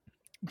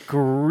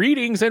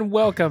Greetings and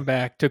welcome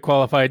back to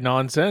Qualified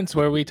Nonsense,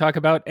 where we talk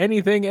about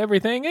anything,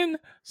 everything, and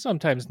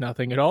sometimes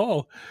nothing at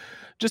all.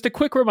 Just a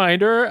quick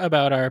reminder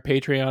about our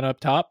Patreon up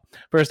top.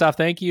 First off,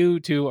 thank you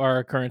to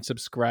our current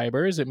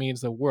subscribers. It means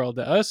the world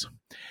to us.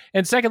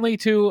 And secondly,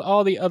 to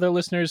all the other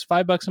listeners,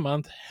 $5 a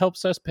month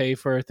helps us pay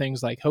for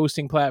things like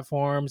hosting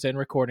platforms and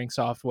recording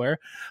software.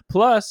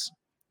 Plus,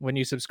 when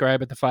you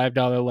subscribe at the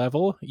 $5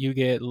 level, you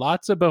get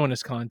lots of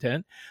bonus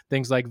content,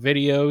 things like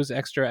videos,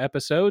 extra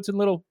episodes, and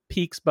little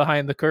peeks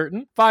behind the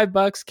curtain.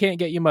 $5 can't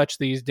get you much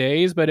these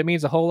days, but it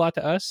means a whole lot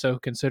to us, so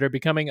consider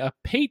becoming a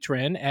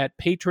patron at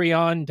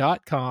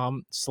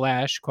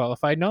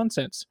patreon.com/qualified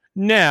nonsense.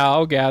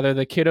 Now, gather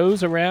the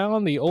kiddos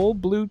around the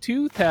old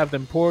Bluetooth, have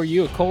them pour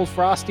you a cold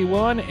frosty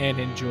one, and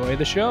enjoy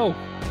the show.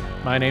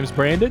 My name's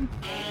Brandon.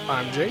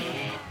 I'm Jake.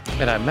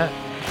 And I'm Matt.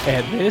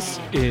 And this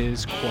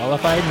is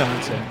Qualified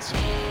Nonsense.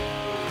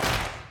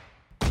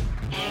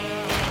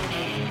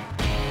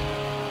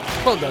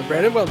 Well done,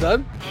 Brandon. Well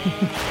done.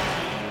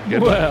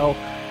 Well,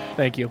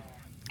 thank you.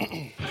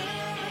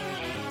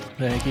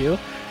 Thank you.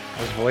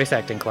 Those voice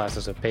acting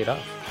classes have paid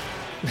off.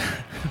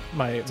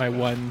 My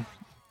one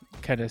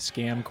kind of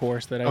scam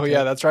course that I Oh, took.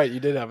 yeah, that's right.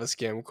 You did have a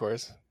scam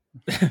course.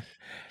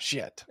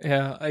 Shit.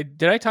 Yeah,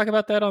 did I talk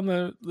about that on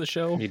the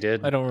show? You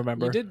did. I don't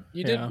remember.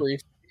 You did brief.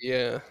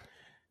 Yeah.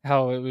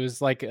 How it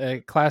was like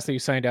a class that you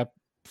signed up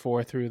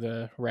for through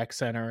the rec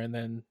center, and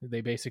then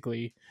they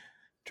basically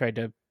tried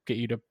to get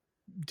you to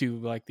do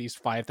like these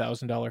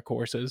 $5,000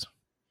 courses.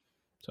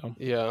 So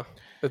Yeah.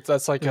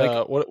 That's like,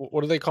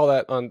 what do they call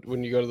that on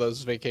when you go to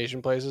those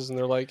vacation places and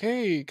they're like,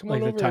 hey, come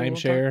like on the over.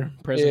 timeshare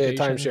presentation.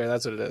 Yeah, timeshare.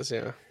 That's what it is.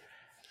 Yeah.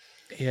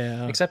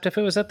 Yeah. Except if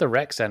it was at the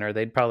rec center,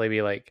 they'd probably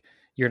be like,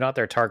 you're not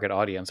their target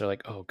audience. They're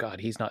like, oh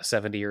God, he's not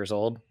 70 years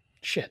old.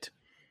 Shit.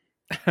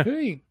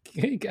 hey,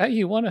 guy,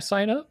 you want to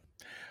sign up?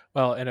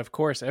 Well, and of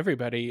course,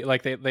 everybody,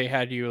 like they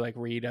had you like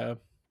read a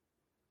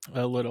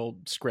little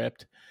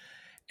script,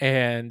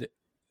 and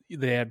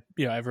they had,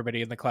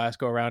 everybody in the class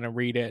go around and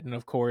read it. And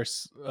of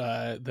course,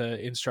 the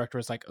instructor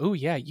was like, oh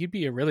yeah, you'd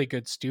be a really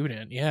good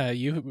student. Yeah,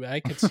 I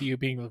could see you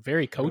being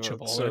very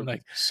coachable.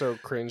 So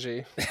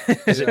cringy.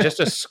 Is it just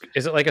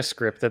is it like a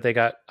script that they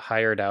got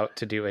hired out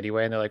to do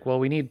anyway? And they're like, well,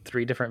 we need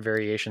 3 different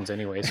variations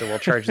anyway. So we'll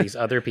charge these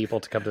other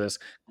people to come to this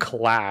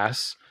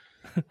class.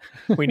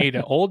 We need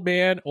an old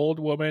man, old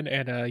woman,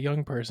 and a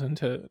young person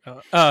to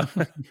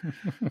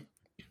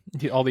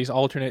all these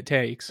alternate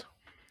takes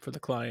for the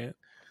client.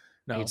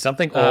 No, Need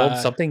something old,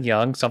 something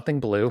young, something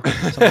blue,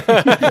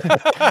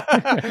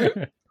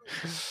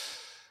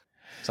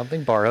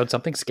 something borrowed,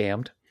 something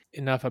scammed.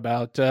 Enough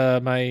about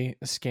my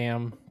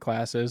scam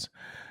classes.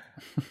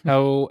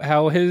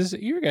 How has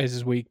your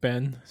guys' week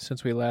been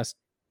since we last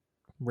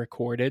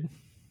recorded?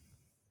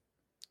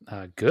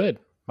 Good.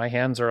 My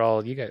hands are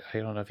all, you guys, I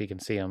don't know if you can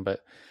see them,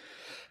 but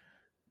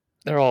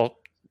they're all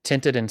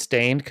tinted and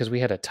stained because we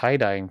had a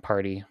tie-dyeing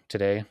party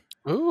today.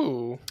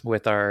 Ooh.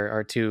 With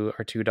our two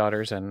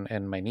daughters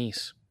and my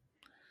niece.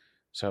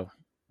 So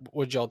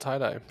What'd y'all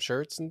tie-dye?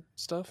 Shirts and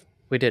stuff?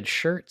 we did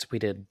shirts, we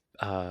did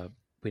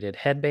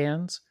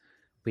headbands,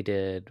 we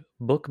did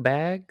book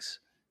bags,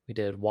 we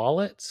did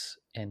wallets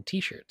and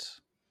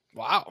t-shirts.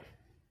 Wow.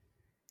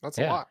 That's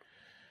a lot.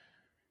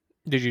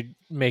 Did you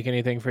make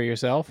anything for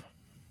yourself?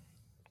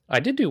 I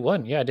did do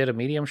one. Yeah, I did a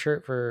medium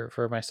shirt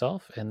for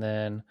myself, and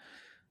then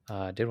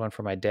did one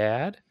for my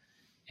dad,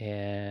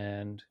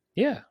 and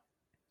yeah.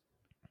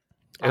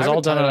 It was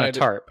all done on a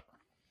tarp.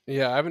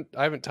 Yeah, I feel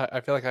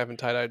like I haven't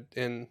tie-dyed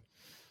in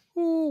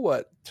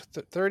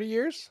 30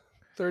 years?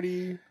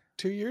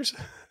 32 years?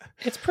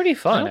 It's pretty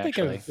fun. I don't think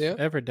I've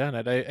ever done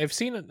it. I've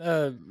seen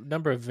a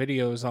number of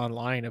videos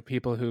online of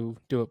people who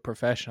do it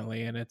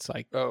professionally, and it's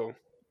like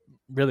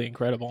really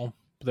incredible.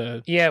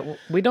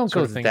 We don't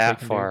go that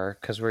far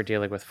because we're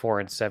dealing with 4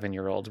 and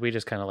 7-year-olds. We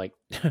just kind of like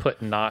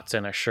put knots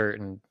in a shirt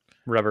and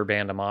rubber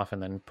band them off,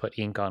 and then put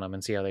ink on them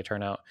and see how they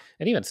turn out.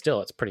 And even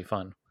still, it's pretty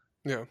fun.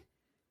 Yeah.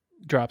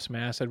 Drop some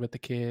acid with the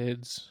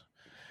kids.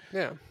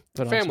 Yeah.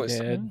 Put Family on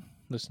some dead.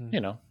 Listen,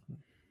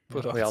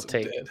 we all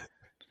take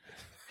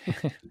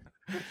put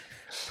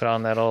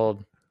on that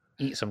old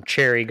eat some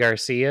cherry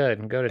Garcia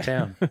and go to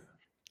town.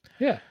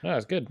 Yeah, that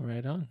was good.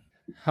 Right on.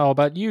 How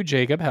about you,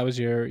 Jacob? How was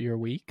your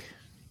week?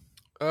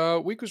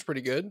 Week was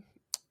pretty good.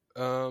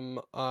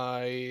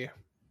 I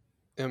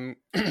am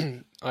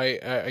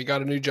I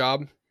got a new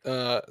job.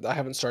 I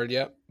haven't started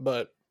yet,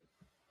 but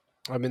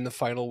I'm in the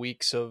final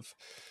weeks of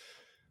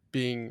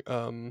being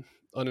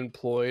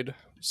unemployed,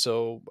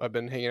 so I've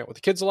been hanging out with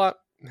the kids a lot,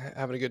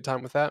 having a good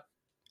time with that,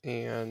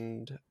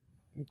 and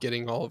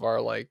getting all of our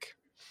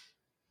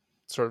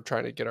sort of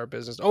trying to get our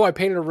business. I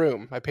painted a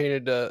room. I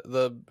painted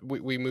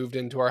we moved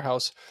into our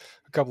house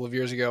a couple of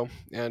years ago,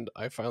 and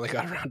I finally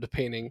got around to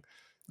painting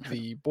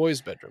the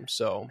boys' bedroom,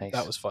 so nice.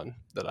 That was fun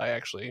that I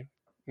actually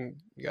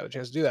got a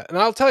chance to do that. And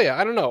I'll tell you,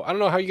 I don't know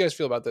how you guys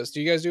feel about this.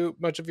 Do you guys do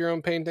much of your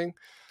own painting?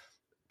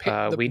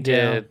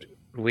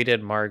 We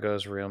did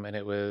Margot's room, and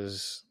it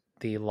was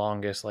the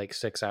longest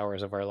 6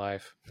 hours of our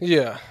life.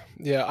 Yeah.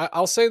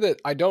 I'll say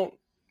that I don't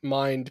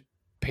mind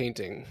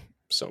painting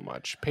so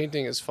much.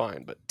 Painting is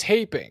fine, but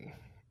taping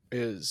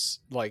is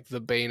like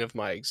the bane of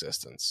my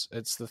existence.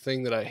 It's the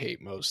thing that I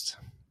hate most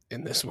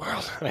in this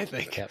world, I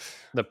think. Yep.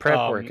 The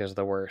prep work is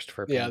the worst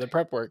for painting. Yeah, the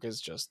prep work is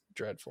just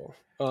dreadful.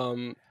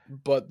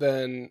 But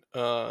then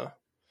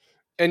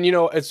and you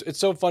know, it's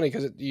so funny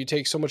because you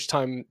take so much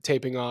time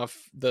taping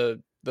off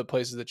the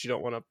places that you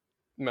don't want to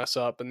mess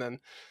up, and then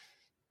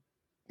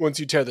once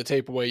you tear the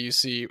tape away, you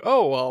see,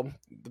 oh well,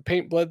 the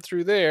paint bled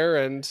through there,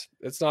 and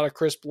it's not a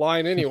crisp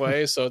line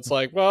anyway. So it's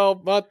like, well,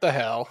 what the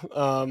hell?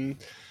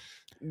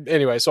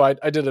 Anyway, so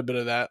I did a bit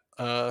of that.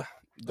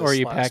 Or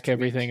you pack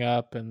everything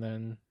up and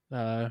then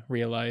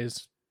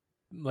realize,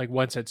 like,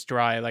 once it's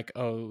dry, like,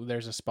 oh,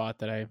 there's a spot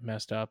that I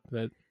messed up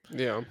that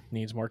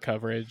needs more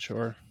coverage.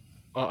 Or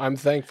I'm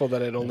thankful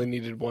that it only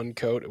needed one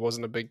coat. It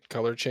wasn't a big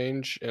color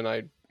change, and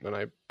I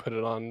put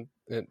it on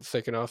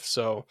thick enough,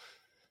 so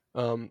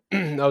I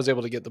was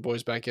able to get the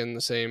boys back in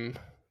the same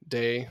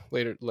day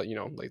later,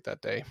 late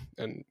that day,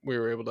 and we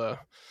were able to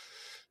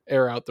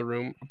air out the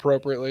room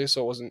appropriately,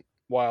 so it wasn't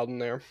wild in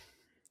there.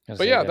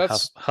 But yeah,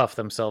 that's huff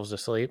themselves to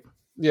sleep.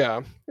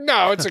 Yeah,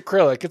 no, it's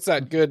acrylic. It's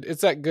that good.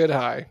 It's that good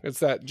high. It's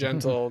that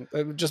gentle.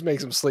 It just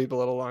makes them sleep a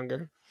little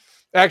longer.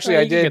 Actually,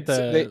 I did get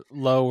the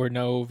low or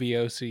no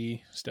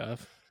VOC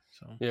stuff.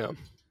 So yeah,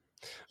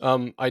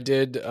 I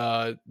did.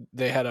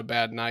 They had a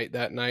bad night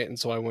that night, and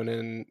so I went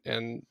in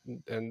and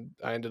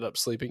I ended up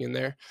sleeping in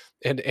there,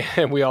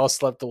 and we all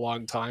slept a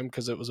long time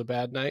because it was a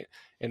bad night.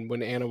 And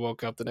when Anna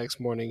woke up the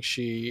next morning,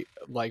 she,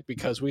 like,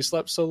 because we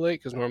slept so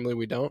late, because normally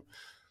we don't.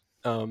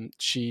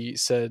 She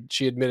said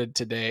she admitted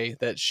today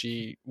that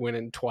she went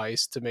in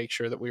twice to make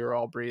sure that we were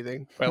all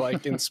breathing by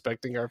like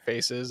inspecting our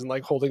faces and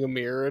like holding a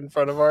mirror in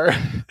front of our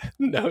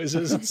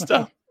noses and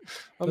stuff.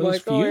 I'm those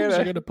like, fumes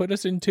are going to put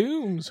us in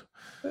tombs.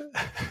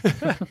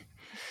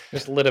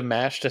 Just lit a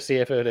match to see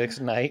if it would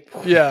ignite.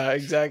 Yeah,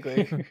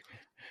 exactly.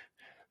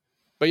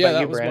 But yeah,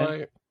 that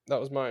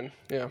was mine.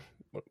 Yeah.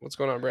 What's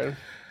going on, Brandon?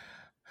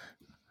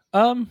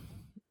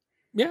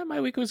 Yeah, my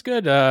week was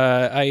good.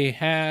 I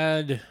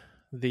had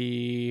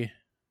the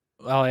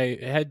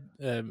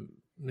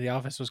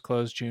office was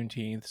closed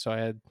Juneteenth, so I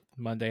had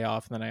Monday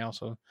off, and then I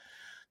also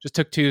just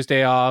took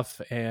Tuesday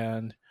off.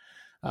 And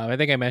I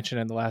think I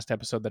mentioned in the last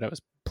episode that I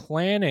was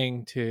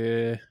planning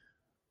to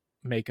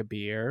make a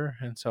beer,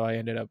 and so I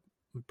ended up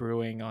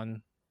brewing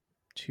on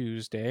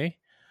Tuesday,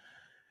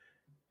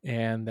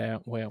 and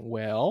that went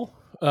well.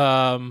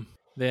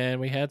 Then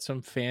we had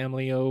some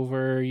family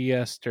over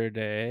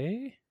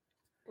yesterday.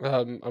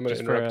 I'm going to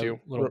interrupt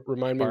you.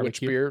 Remind me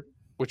barbecue.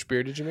 Which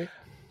beer did you make?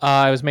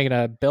 I was making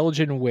a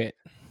Belgian wit.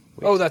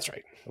 Oh, that's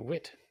right. A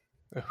wit.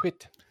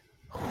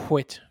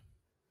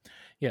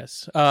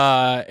 Yes.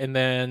 And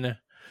then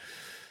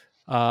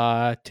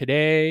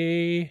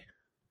today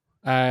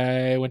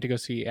I went to go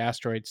see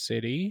Asteroid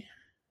City.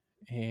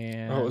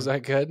 And was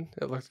that good?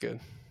 It looked good.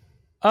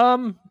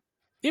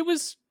 It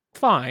was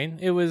fine.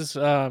 It was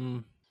I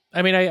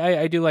mean,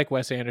 I do like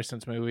Wes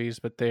Anderson's movies,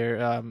 but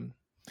they're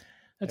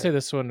I'd say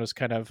this one was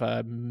kind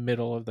of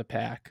middle of the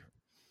pack.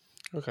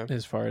 Okay.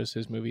 As far as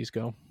his movies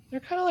go,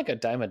 they're kind of like a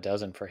dime a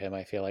dozen for him.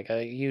 I feel like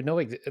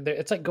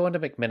it's like going to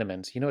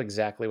McMinimans. You know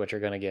exactly what you're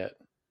going to get.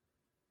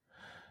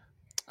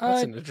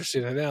 That's an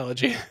interesting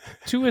analogy.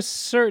 To a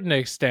certain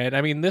extent,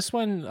 I mean, this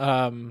one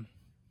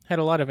had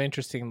a lot of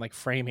interesting like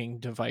framing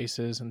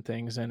devices and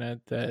things in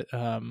it that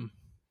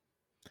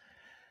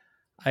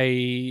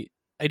I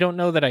don't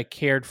know that I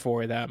cared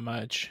for that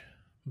much,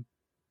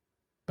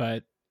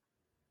 but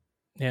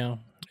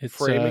it's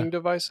framing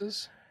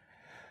devices.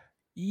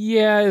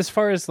 Yeah, as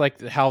far as like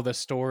how the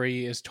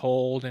story is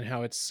told and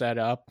how it's set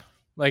up.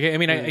 Like, I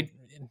mean,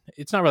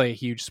 it's not really a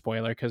huge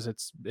spoiler because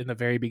it's in the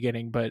very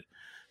beginning, but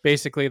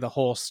basically the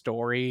whole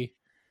story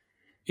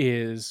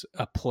is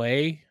a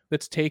play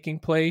that's taking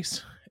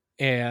place,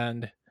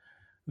 and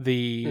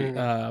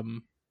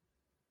it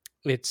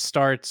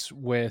starts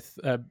with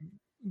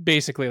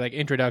basically like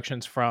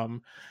introductions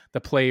from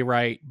the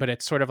playwright, but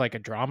it's sort of like a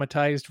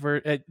dramatized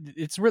version.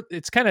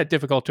 It's kind of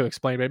difficult to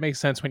explain, but it makes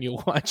sense when you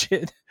watch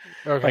it.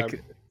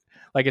 Okay.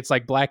 Like it's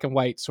like black and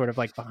white, sort of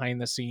like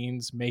behind the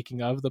scenes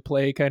making of the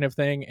play kind of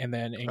thing, and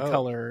then in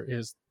color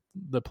is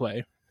the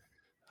play.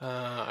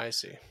 I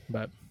see.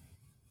 But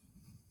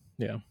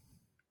yeah.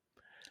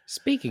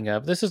 Speaking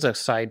of, this is a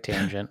side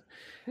tangent.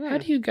 How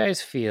do you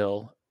guys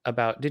feel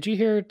about? Did you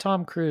hear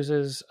Tom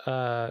Cruise's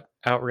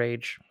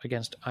outrage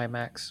against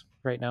IMAX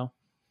right now?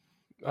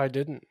 I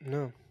didn't.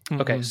 No.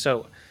 Okay,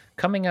 so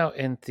coming out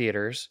in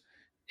theaters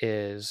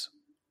is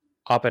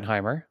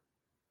Oppenheimer,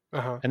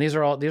 and these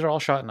are all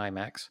shot in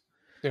IMAX.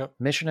 Yeah.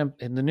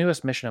 The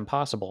newest Mission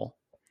Impossible,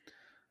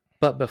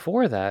 but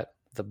before that,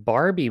 the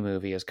Barbie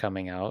movie is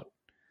coming out,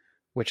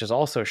 which is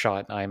also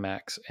shot in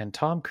IMAX, and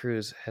Tom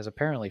Cruise has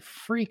apparently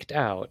freaked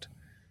out.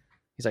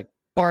 He's like,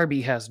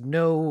 Barbie has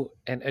no,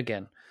 and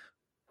again,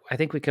 I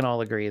think we can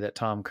all agree that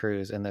Tom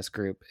Cruise in this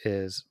group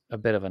is a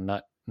bit of a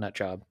nut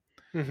job.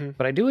 Mm-hmm.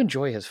 But I do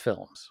enjoy his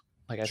films.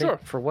 Like, I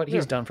think for what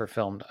he's done for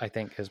film, I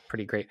think is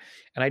pretty great.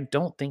 And I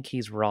don't think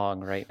he's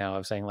wrong right now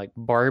of saying, like,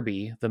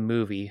 Barbie, the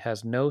movie,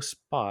 has no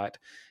spot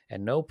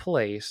and no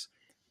place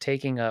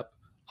taking up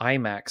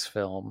IMAX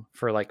film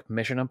for, like,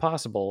 Mission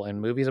Impossible and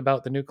movies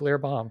about the nuclear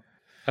bomb.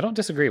 I don't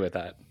disagree with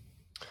that.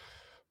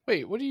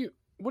 Wait, what do you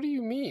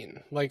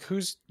mean? Like,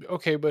 who's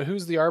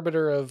the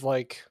arbiter of,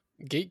 like,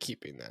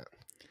 gatekeeping that?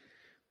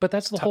 But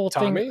that's the whole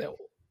thing.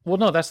 Well,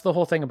 no, that's the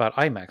whole thing about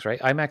IMAX, right?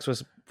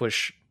 IMAX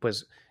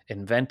was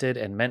invented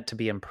and meant to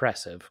be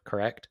impressive,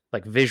 correct?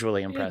 Like,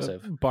 visually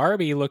impressive.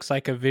 Barbie looks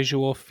like a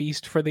visual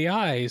feast for the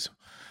eyes.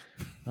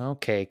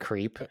 Okay,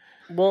 creep.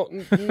 Well,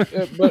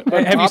 but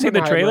have you seen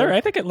the trailer?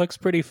 I think it looks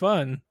pretty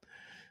fun.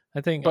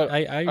 I think, but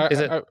does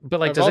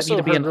it need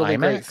to be an really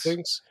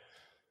IMAX?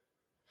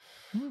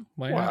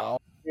 Why not?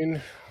 Well, I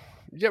mean,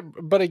 yeah,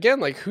 but again,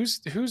 like, who's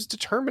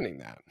determining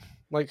that?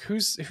 Like, who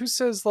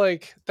says,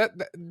 like,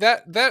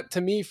 that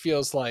to me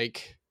feels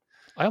like,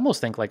 I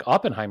almost think, like,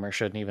 Oppenheimer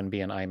shouldn't even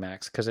be an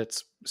IMAX because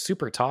it's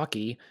super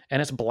talky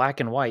and it's black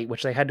and white,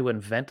 which they had to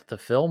invent the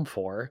film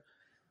for.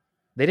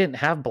 They didn't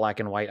have black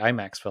and white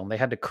IMAX film. They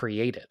had to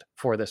create it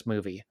for this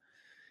movie.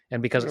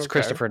 And because it's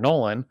Christopher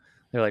Nolan,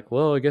 they're like,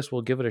 well, I guess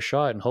we'll give it a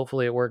shot and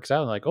hopefully it works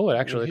out. And like, oh, it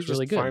actually looks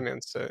really good.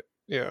 Financed it.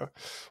 Yeah.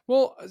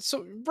 Well,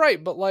 so,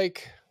 right. But,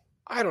 like,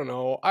 I don't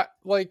know.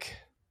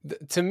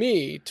 To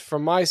me,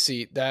 from my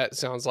seat, that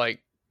sounds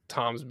like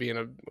Tom's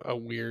being a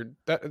weird,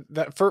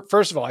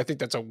 first of all, I think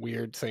that's a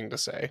weird thing to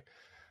say.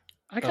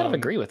 I kind of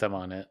agree with him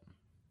on it.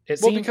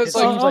 If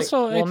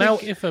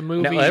a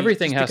movie,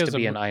 everything has to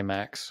be an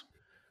IMAX.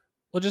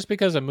 Well, just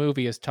because a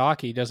movie is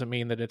talky doesn't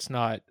mean that it's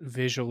not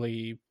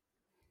visually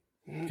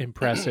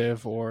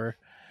impressive or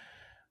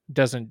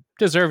doesn't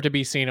deserve to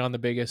be seen on the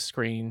biggest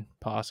screen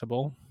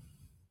possible.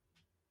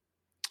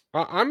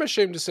 I'm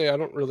ashamed to say I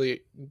don't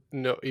really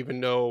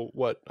know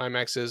what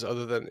IMAX is,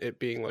 other than it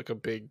being like a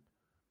big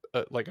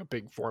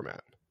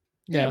format.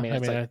 Yeah, I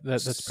mean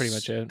that's pretty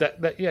much it.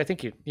 I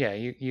think you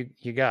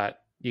got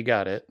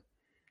it.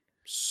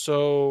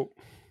 So,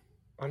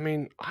 I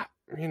mean, I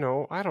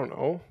don't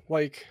know.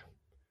 Like,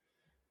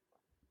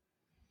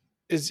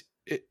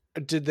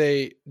 did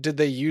they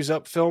use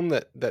up film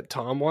that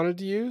Tom wanted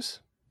to use?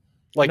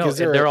 Like, no,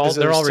 they're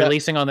all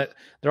releasing on the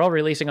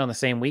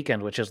same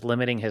weekend, which is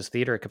limiting his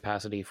theater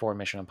capacity for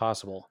Mission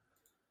Impossible.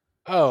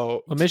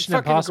 Oh, well, Mission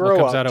Impossible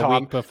comes out a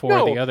week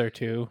before the other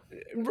two.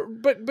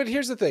 But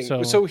here's the thing.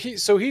 So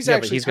he's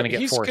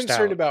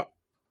concerned about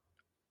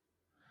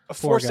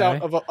forced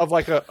out of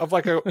like a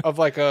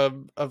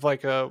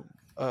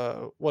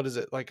what is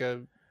it, like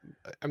a?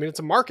 I mean, it's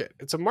a market.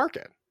 It's a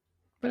market.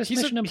 But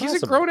he's a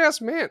grown ass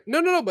man.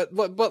 No.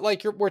 But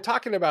like we're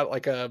talking about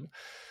like a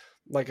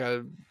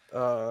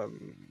a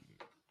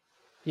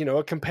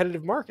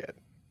competitive market.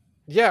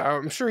 Yeah,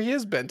 I'm sure he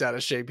is bent out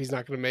of shape. He's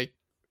not going to make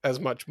as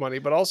much money,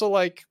 but also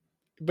like,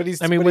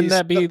 wouldn't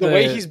that be the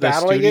way he's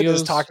battling studios? It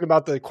is talking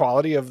about the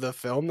quality of the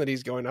film that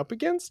he's going up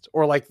against,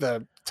 or like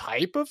the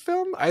type of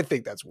film. I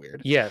think that's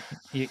weird. Yeah,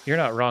 you're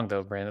not wrong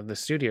though, Brandon. The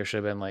studio should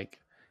have been like,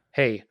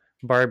 "Hey,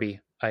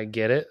 Barbie, I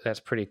get it. That's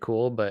pretty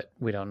cool, but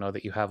we don't know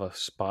that you have a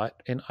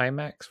spot in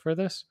IMAX for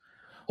this."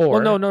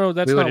 Or no,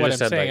 that's not what I'm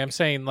saying. Like, I'm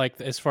saying, like,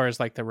 as far as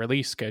like the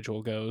release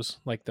schedule goes,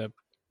 like the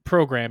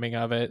programming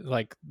of it,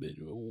 like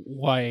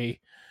why.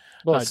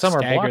 Well, some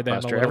are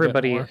blockbuster.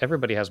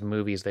 Everybody has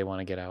movies they want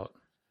to get out.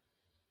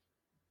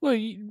 Well,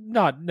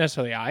 not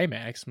necessarily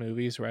IMAX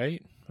movies,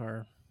 right?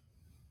 Or,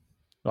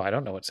 well, I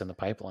don't know what's in the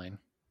pipeline.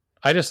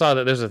 I just saw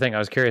that there's a thing. I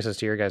was curious as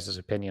to your guys'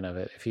 opinion of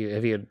it. If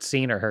you had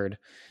seen or heard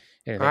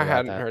anything I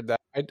hadn't heard that.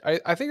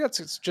 I think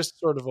it's just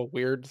sort of a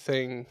weird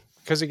thing,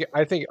 because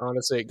I think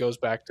honestly it goes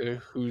back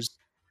to who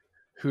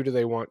do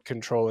they want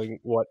controlling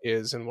what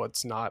is and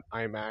what's not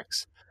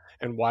IMAX,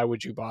 and why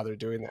would you bother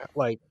doing that?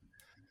 Like,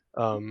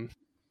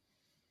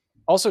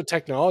 also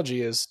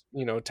technology is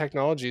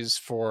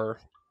for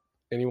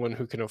anyone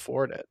who can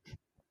afford it.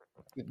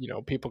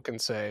 People can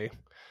say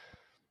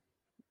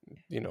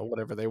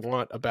whatever they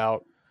want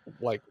about,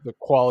 like, the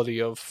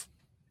quality of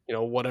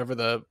whatever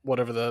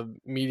the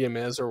medium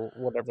is, or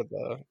whatever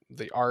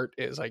the art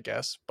is, I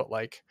guess. But,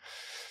 like,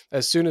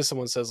 as soon as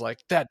someone says, like,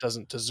 that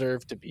doesn't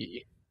deserve to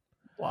be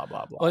blah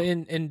blah blah. Well,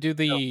 and do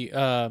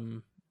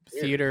the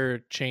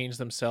theater chains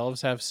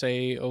themselves have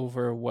say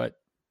over what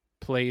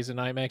plays in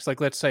IMAX? Like,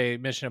 let's say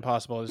Mission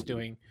Impossible is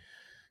doing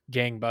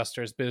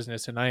gangbusters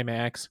business in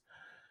IMAX.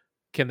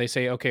 Can they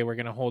say, okay, we're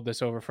going to hold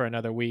this over for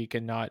another week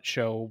and not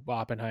show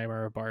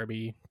Oppenheimer or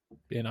Barbie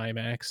in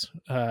IMAX?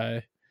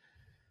 I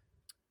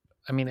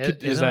mean,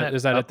 is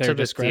that at their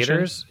discretion?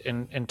 Theaters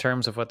in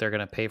terms of what they're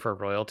going to pay for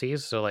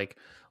royalties? So, like,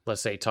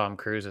 let's say Tom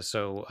Cruise is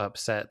so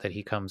upset that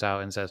he comes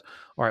out and says,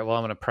 all right, well,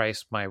 I'm going to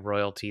price my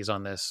royalties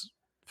on this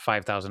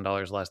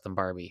 $5,000 less than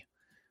Barbie.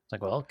 It's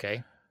like, well,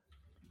 okay.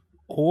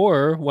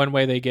 Or one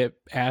way they get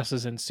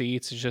asses in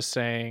seats is just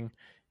saying,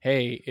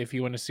 hey, if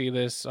you want to see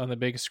this on the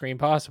biggest screen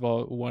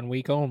possible, 1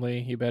 week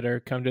only, you better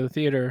come to the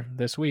theater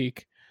this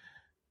week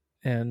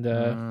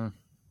and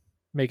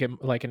make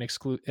it like an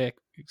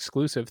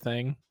exclusive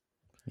thing.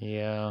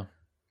 Yeah.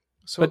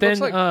 So, but then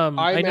like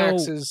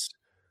IMAX is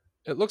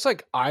It looks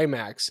like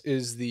IMAX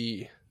is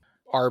the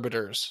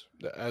arbiters,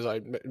 as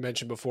I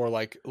mentioned before.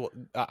 Like,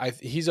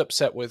 he's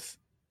upset with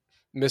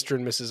Mr.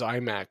 and Mrs.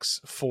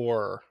 IMAX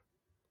for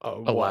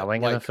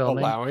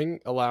allowing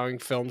allowing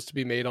films to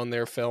be made on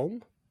their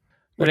film.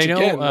 But Which I know,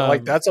 again,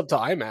 like, that's up to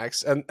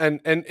IMAX,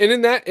 and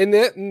in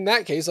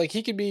that case, like,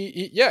 he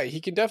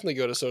can definitely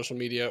go to social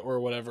media or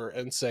whatever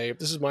and say,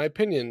 "This is my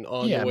opinion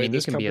on the way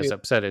this company." You can be as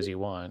upset as you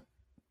want.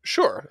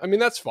 Sure, I mean,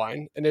 that's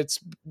fine, and it's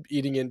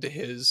eating into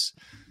his,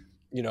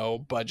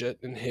 budget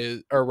and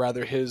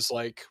his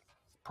like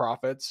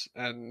profits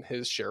and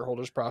his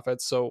shareholders'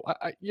 profits. So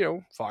I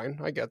fine,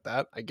 I get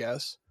that, I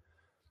guess.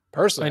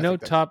 Personally, I know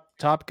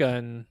Top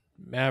Gun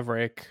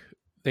Maverick,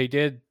 they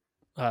did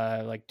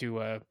do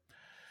a.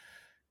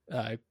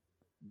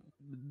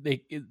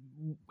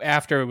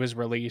 After it was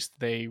released,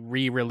 they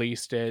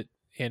re-released it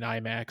in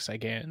IMAX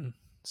again.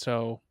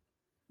 So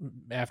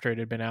after it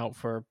had been out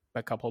for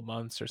a couple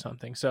months or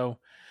something. So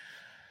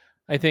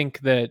I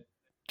think that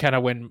kind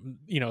of when,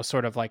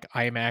 sort of like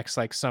IMAX,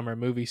 like summer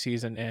movie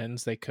season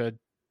ends, they could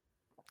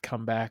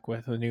come back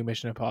with a new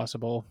Mission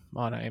Impossible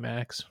on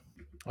IMAX.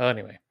 Well,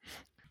 anyway,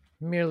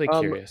 merely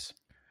curious.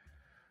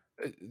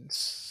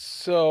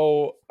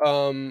 So,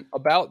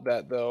 about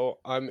that though,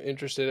 I'm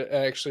interested. It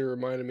actually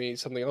reminded me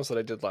something else that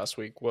I did last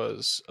week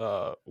was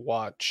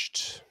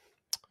watched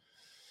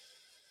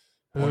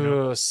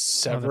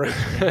Severance.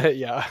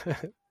 Yeah,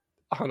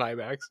 on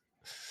IMAX.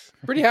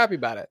 Pretty happy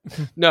about it.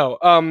 No,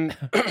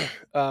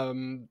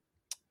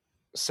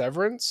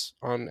 Severance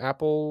on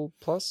Apple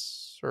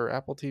Plus or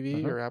Apple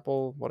TV or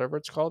Apple whatever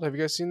it's called. Have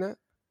you guys seen that?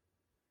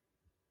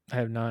 I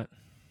have not.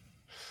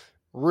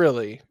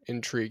 Really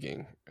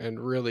intriguing and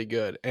really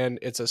good, and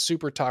it's a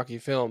super talky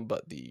film,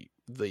 but the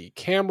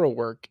camera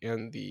work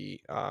and the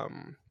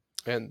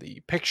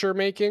picture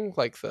making,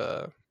 like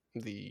the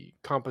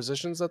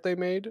compositions that they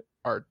made,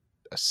 are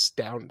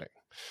astounding.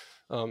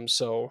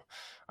 So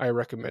I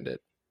recommend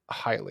it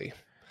highly.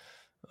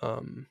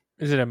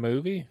 Is it a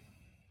movie?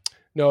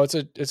 No, it's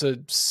a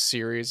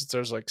series.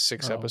 There's like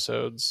 6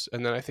 episodes,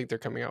 and then I think they're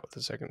coming out with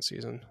the second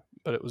season.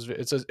 But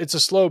it's a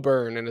slow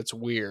burn, and it's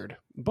weird,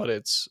 but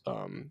it's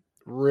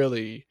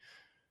really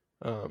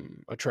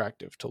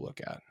attractive to look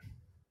at.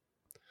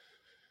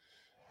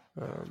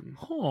 And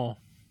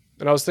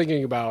I was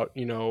thinking about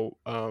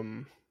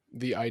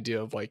the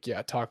idea of like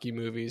talkie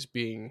movies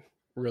being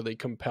really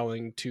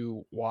compelling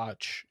to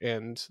watch,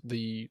 and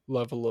the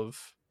level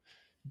of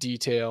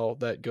detail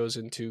that goes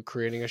into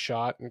creating a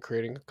shot and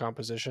creating a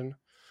composition,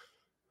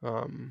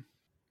 and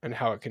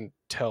how it can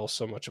tell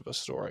so much of a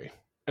story.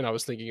 And I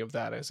was thinking of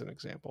that as an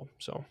example.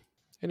 So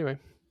anyway,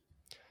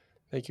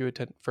 thank you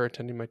for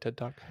attending my TED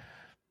Talk.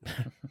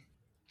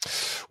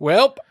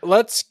 Well,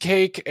 let's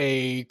take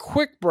a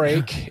quick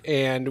break,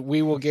 and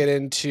we will get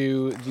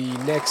into the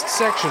next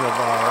section of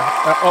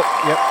our...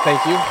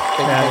 thank you.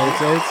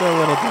 It's a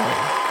little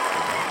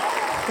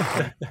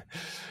bit.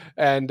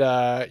 And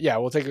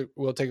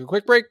we'll take a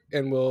quick break,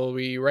 and we'll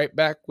be right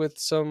back with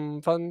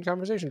some fun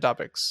conversation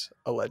topics,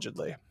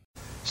 allegedly.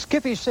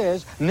 Skippy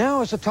says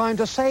now is the time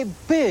to save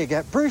big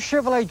at Bruce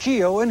Chevrolet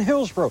Geo in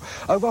Hillsborough.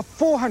 Over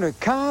 400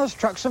 cars,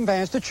 trucks and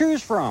vans to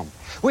choose from.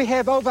 We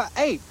have over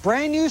 8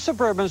 brand new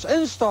Suburbans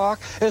in stock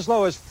as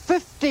low as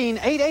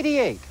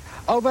 $15,888.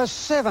 Over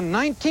 7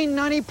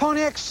 1990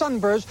 Pontiac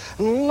Sunbirds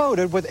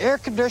loaded with air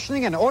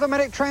conditioning and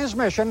automatic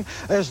transmission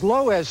as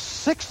low as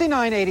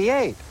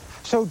 $69,888.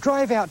 So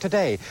drive out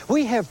today.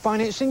 We have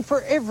financing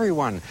for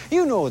everyone.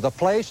 You know the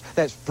place.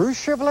 That's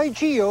Bruce Chevrolet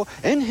Geo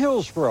in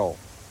Hillsborough.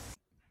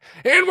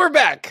 And we're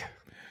back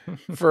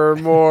for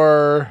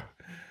more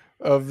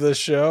of the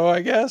show, I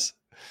guess.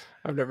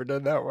 I've never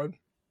done that one.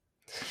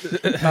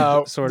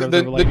 Sort of.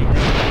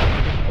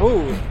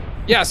 Oh,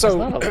 yeah. So it's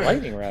not a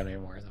lightning round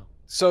anymore, though.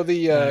 So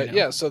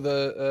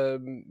the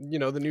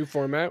new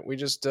format. We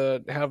just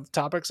have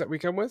topics that we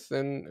come with,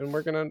 and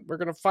we're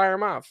gonna fire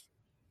them off.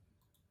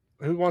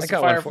 Who wants to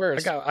fire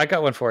first? I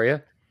got one for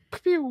you.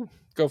 Pew.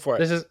 Go for it.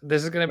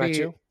 This is gonna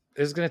be.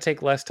 This is going to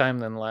take less time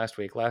than last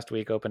week. Last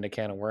week opened a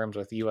can of worms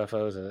with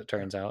UFOs, as it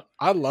turns out.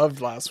 I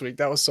loved last week.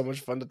 That was so much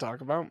fun to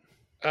talk about.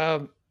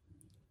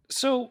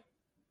 So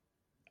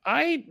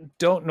I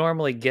don't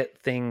normally get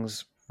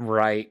things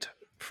right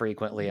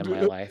frequently in my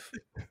life.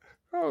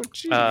 Oh,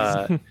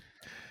 jeez.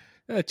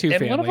 2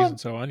 families and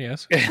so on,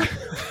 yes.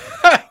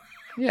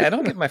 Yeah, I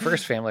don't get my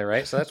first family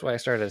right, so that's why I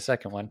started a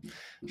second one.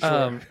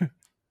 Sure.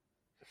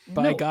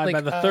 By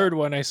the third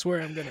one, I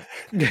swear I'm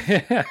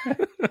gonna.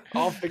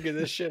 I'll figure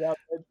this shit out.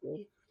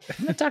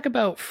 I'm gonna talk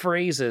about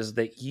phrases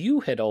that you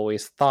had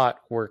always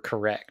thought were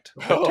correct.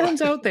 But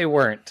turns out they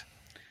weren't.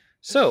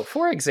 So,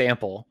 for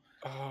example,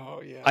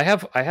 I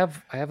have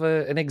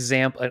an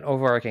example, an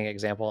overarching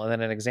example, and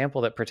then an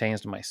example that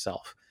pertains to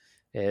myself.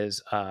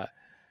 Is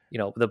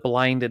the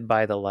blinded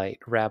by the light,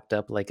 wrapped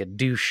up like a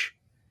douche,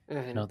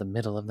 the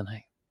middle of the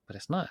night, but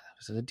it's not.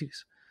 It's a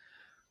deuce.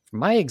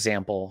 My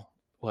example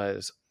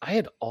was I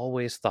had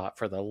always thought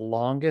for the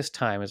longest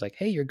time is like,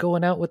 hey, you're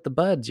going out with the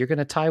buds. You're going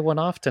to tie one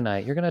off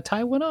tonight. You're going to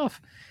tie one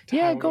off.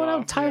 Going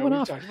out, tie one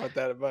off. Talked about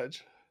that a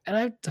bunch.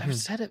 And I've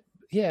said it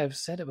I've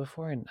said it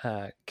before, and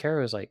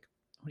Kara was like,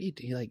 "What do you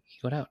do? You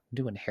going out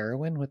doing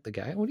heroin with the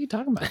guy? What are you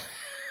talking about?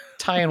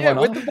 Tying one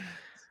off?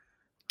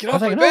 Get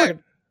off my back!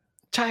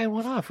 Tying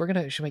one off.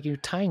 Should make you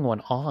tying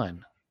one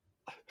on."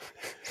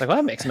 It's like, well,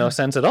 that makes no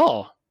sense at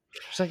all.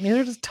 She's like,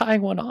 neither does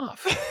tying one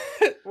off.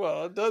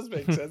 Well, it does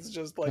make sense.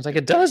 Just like it's like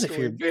it does if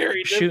you're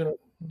very shooting.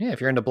 Yeah, if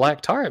you're into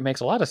black tar, it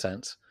makes a lot of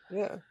sense.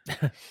 Yeah.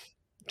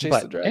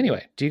 But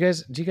anyway, do you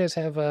guys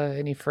have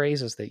any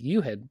phrases that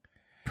you had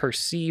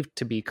perceived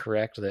to be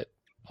correct that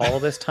all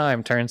this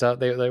time turns out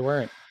they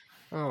weren't?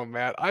 Oh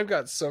man, I've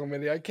got so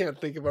many. I can't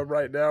think of them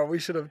right now. We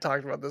should have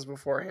talked about this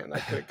beforehand. I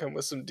could have come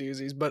with some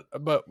doozies, but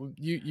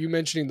you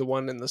mentioning the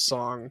one in the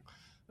song,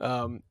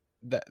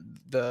 that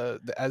the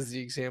as the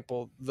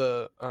example,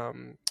 the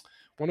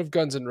one of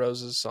Guns N'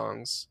 Roses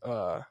songs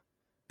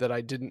that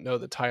I didn't know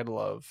the title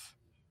of,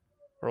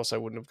 or else I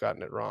wouldn't have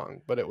gotten it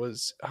wrong. But it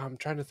was, I'm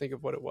trying to think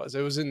of what it was.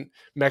 It was in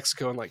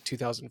Mexico in like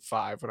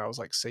 2005 when I was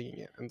like singing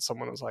it, and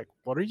someone was like,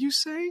 "What are you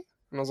saying?"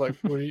 And I was like,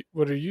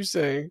 "What are you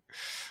saying?"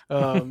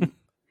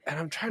 And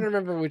I'm trying to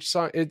remember which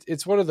song.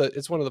 It's one of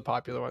the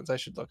popular ones. I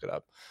should look it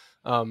up.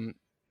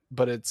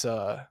 But it's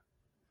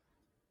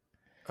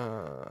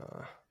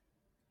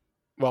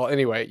well,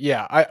 anyway,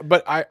 yeah. I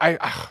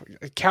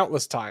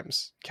countless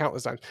times.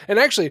 And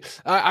actually,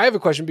 I have a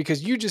question,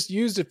 because you just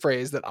used a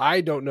phrase that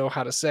I don't know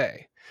how to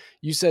say.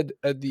 You said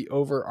the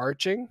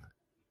overarching,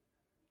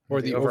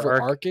 or the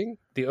overarching.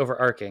 The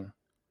overarching.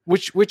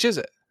 Which is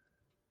it?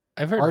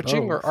 I've heard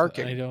arching both. Or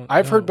arcing.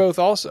 I've heard both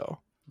also.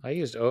 I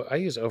use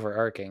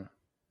overarching.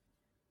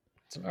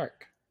 It's an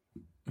arc.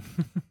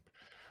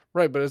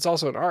 Right, but it's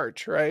also an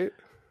arch, right?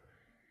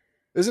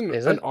 Isn't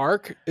an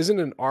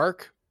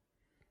arc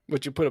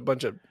what you put a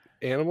bunch of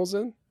animals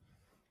in?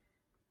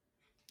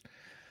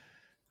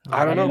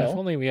 I don't know. If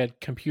only we had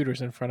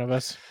computers in front of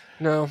us.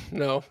 No.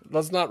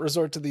 Let's not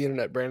resort to the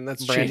internet, Brandon.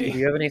 That's cheating. Do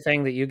you have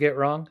anything that you get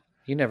wrong?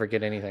 You never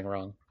get anything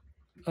wrong.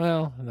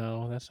 Well,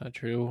 no, that's not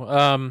true.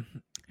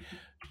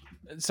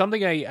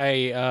 Something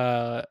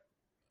I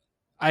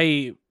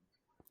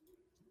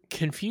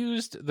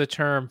confused the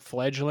term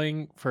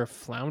fledgling for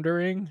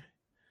floundering.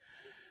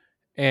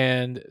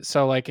 And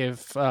so, like, if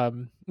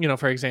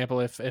for example,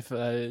 if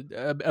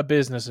a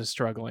business is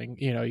struggling,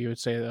 you would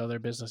say the other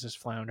business is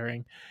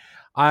floundering.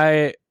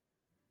 I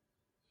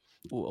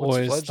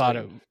always thought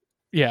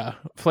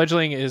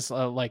fledgling is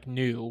like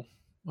new.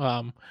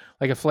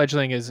 Like a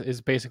fledgling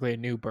is basically a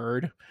new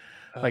bird,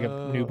 like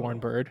a newborn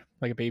bird,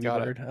 like a baby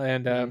bird.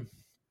 And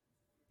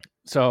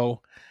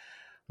so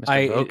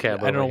I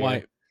don't know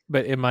why,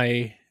 but in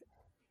my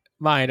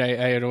mind,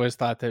 I had always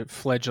thought that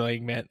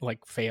fledgling meant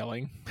like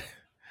failing.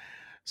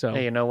 So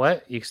hey, you know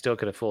what? You still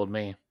could have fooled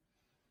me.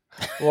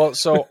 Well,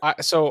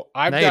 I've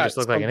now got you just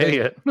look like an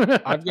idiot.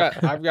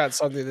 I've got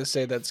something to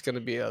say that's going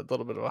to be a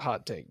little bit of a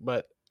hot take,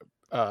 but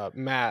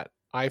Matt,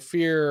 I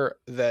fear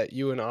that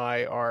you and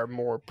I are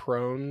more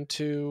prone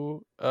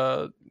to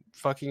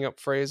fucking up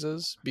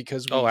phrases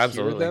because we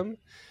hear them,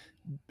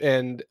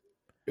 and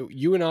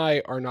you and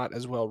I are not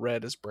as well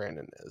read as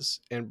Brandon is.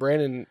 And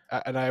Brandon,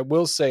 and I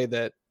will say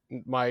that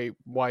my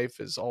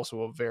wife is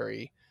also a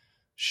very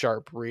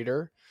sharp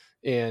reader.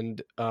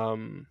 And I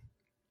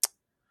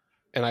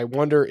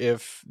wonder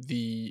if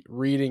the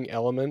reading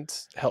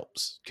element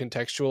helps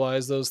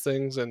contextualize those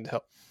things and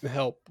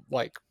help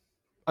like,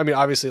 I mean,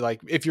 obviously, like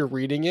if you're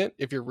reading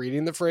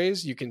the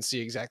phrase, you can see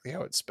exactly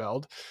how it's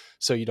spelled,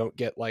 so you don't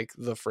get like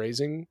the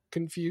phrasing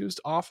confused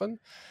often.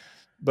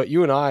 But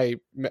you and I,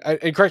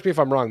 and correct me if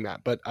I'm wrong,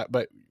 Matt, but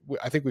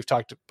I think we've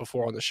talked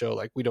before on the show,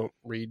 like we don't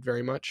read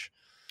very much.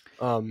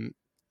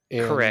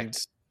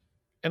 Correct.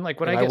 And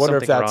like when I get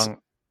something wrong,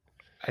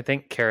 I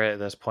think Kara at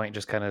this point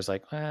just kind of is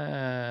like,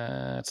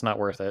 it's not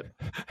worth it.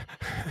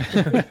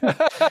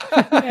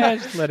 Yeah,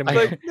 just let him go.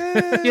 Like,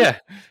 yeah,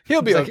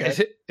 he'll be okay.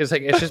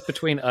 It's just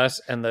between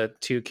us and the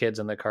two kids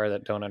in the car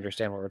that don't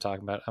understand what we're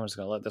talking about. I'm just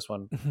going to let this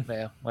one,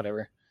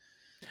 whatever.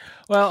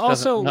 Well,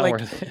 also,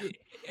 like,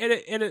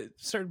 at a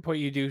certain point,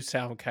 you do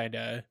sound kind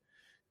of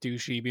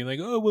douchey, being like,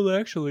 oh, well,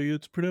 actually,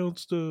 it's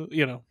pronounced, You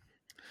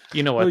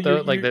know what,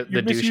 though? Like, the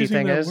douchey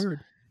thing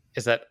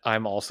is that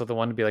I'm also the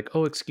one to be like,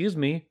 oh, excuse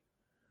me,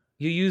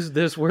 you used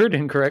this word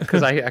incorrect,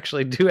 because I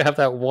actually do have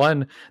that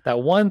one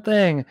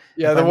thing.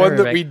 Yeah, the one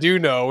that we do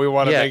know. We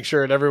want to make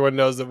sure that everyone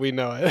knows that we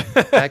know it.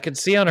 I could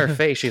see on her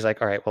face, she's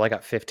like, all right, well, I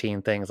got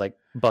 15 things. Like,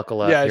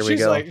 buckle up. Yeah, here we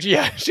go.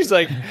 She's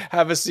like,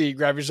 have a seat,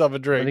 grab yourself a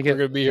drink. We're going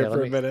to be here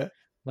for a minute.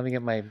 Let me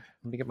get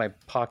my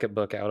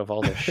pocketbook out of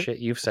all the shit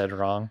you've said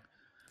wrong.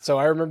 So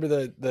I remember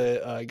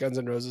the Guns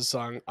N' Roses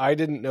song. I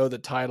didn't know the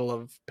title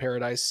of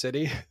Paradise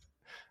City.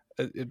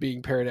 It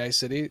being Paradise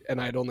City,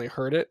 and I'd only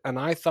heard it, and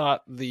I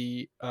thought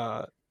the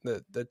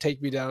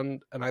Take Me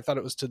Down, and I thought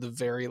it was to the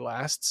very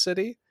last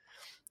city.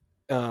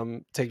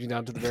 Take me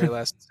down to the very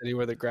last city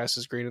where the grass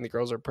is green and the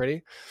girls are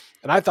pretty,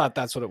 and I thought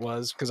that's what it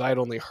was because I had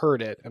only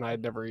heard it and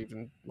I'd never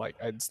even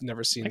I'd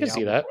never seen. I can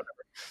see that.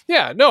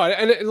 Yeah, no,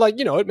 and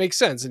it makes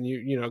sense, and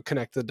you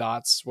connect the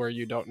dots where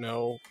you don't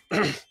know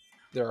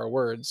there are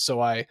words.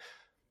 So I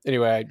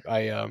think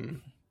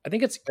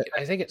it's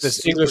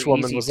this English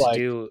woman was like,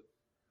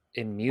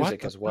 in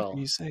music as well.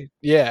 You say?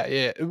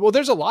 Yeah. Well,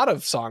 there's a lot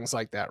of songs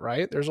like that,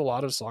 right? There's a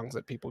lot of songs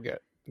that people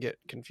get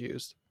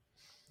confused.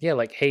 Yeah,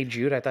 like Hey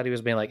Jude. I thought he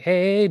was being like,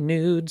 "Hey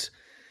nudes."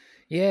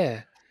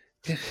 Yeah.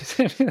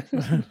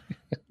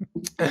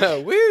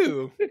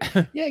 Woo.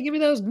 Yeah, give me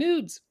those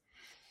nudes.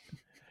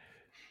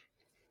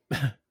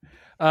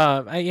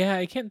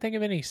 I can't think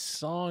of any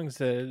songs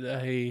that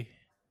I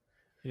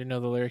didn't know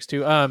the lyrics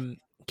to.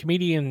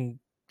 Comedian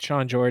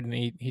Sean Jordan,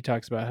 he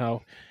talks about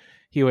how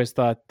he always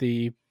thought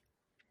the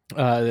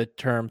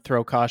term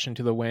 "throw caution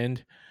to the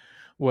wind"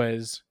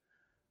 was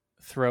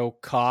throw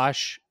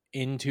 "cosh"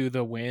 into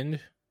the wind,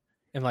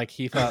 and like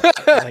he thought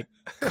like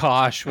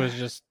 "cosh" was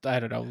just, I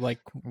don't know, like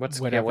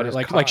whatever, what is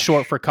like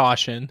short for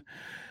caution,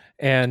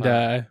 and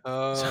so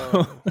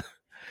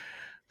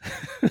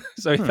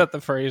he thought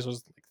the phrase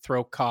was like,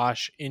 throw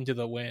 "cosh" into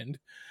the wind,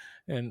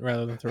 and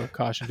rather than throw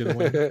caution to the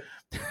wind.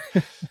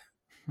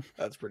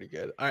 That's pretty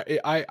good.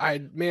 I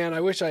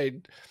wish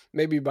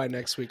maybe by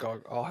next week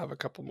I'll have a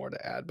couple more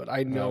to add, but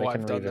I know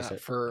I've done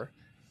that for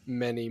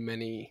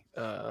many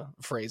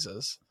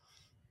phrases.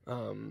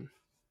 Well,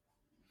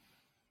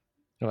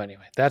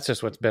 anyway, that's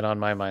just what's been on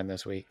my mind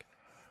this week.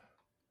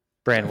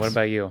 Brandon, what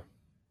about you?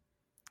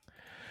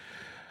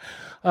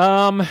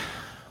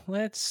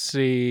 Let's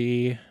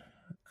see.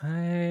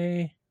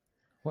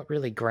 What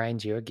really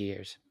grinds your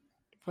gears?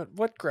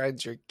 What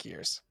grinds your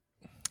gears?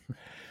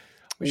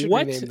 We should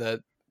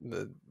rename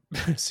the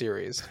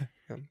series.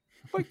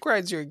 What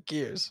grinds your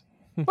gears?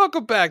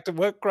 Welcome back to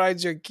What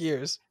Grinds Your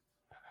Gears.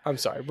 I'm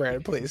sorry,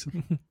 Brandon, please.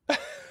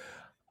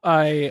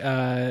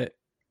 I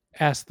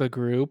asked the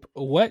group,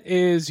 what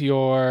is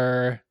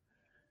your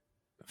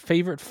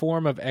favorite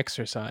form of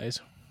exercise?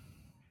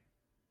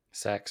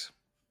 Sex.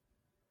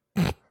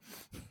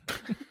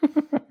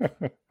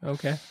 Okay.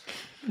 Okay.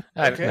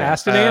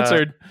 Asked and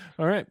answered.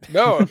 All right.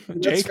 No,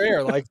 that's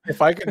fair. Like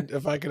if I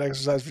could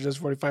exercise for just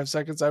 45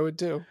 seconds, I would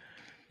too.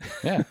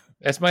 Yeah.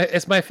 It's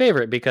my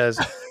favorite because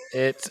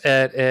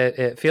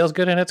it feels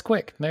good and it's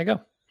quick. There you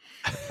go.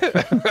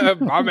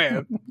 My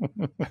man.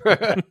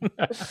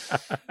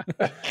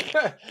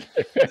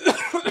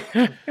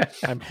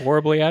 I'm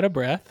horribly out of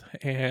breath,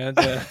 and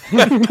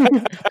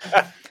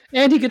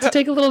and you get to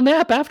take a little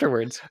nap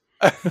afterwards.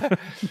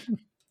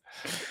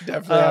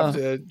 Definitely have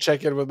to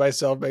check in with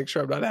myself, make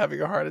sure I'm not having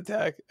a heart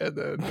attack, and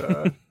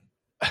then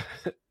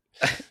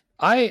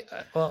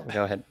well,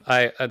 go ahead.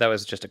 That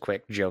was just a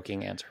quick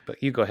joking answer,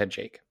 but you go ahead,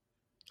 Jake.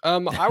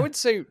 I would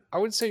say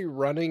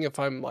running if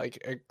I'm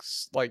like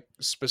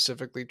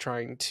specifically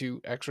trying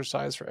to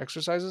exercise for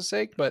exercise's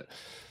sake, but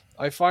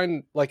I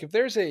find like if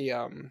there's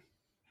a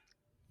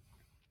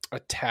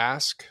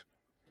task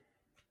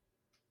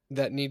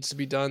that needs to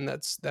be done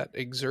that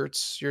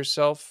exerts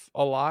yourself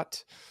a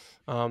lot,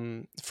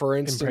 for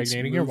instance,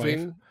 impregnating your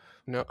wife.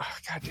 No,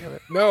 God damn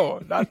it.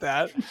 No, not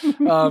that.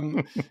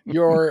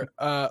 You're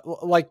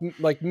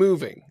like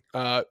moving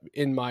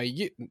in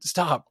my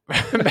stop.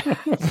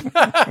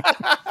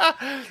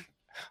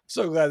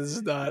 So glad this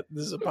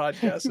is a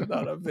podcast and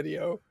not a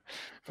video.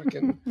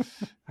 Fucking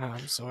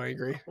I'm so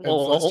angry and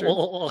flustered.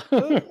 Oh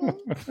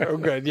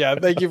good. Yeah,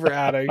 thank you for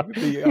adding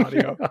the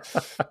audio.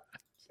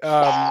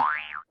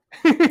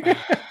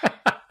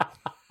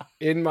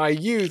 In my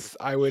youth,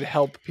 I would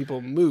help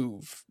people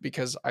move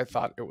because I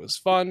thought it was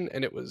fun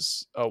and it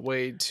was a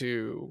way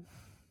to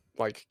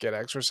like get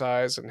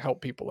exercise and help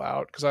people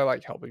out because I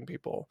like helping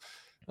people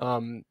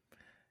in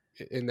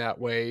that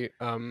way.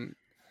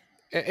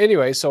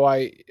 Anyway, so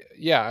I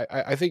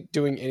think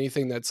doing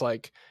anything that's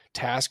like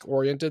task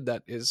oriented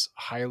that is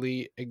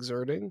highly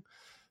exerting,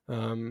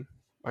 I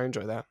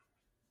enjoy that.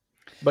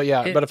 But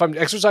but if I'm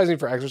exercising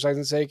for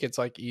exercising's sake, it's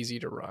like easy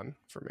to run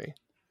for me.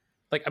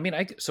 Like, I mean,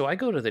 I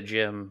go to the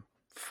gym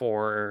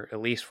for at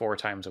least 4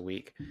 times a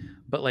week,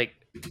 but like,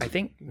 I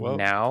think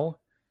now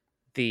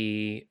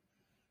the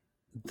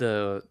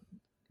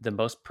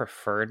most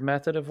preferred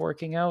method of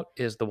working out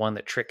is the one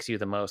that tricks you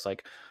the most.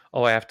 Like,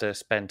 oh, I have to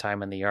spend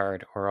time in the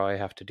yard, or I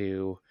have to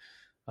do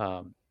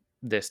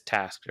this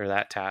task or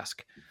that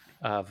task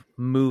of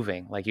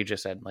moving, like you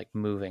just said, like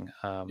moving.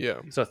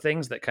 So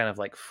things that kind of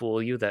like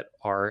fool you that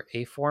are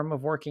a form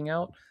of working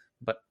out,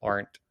 but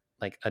aren't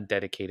like a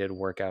dedicated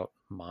workout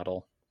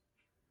model.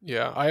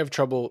 Yeah, I have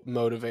trouble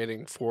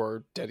motivating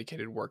for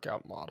dedicated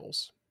workout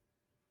models.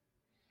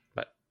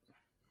 But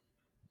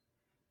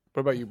what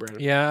about you,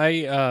 Brandon? Yeah,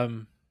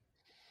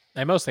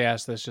 I mostly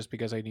ask this just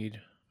because I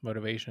need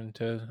motivation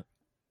to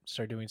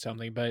start doing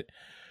something, but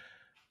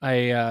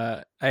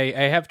I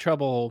have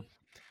trouble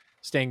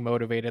staying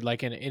motivated,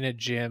 like in a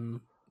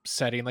gym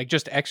setting, like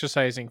just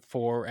exercising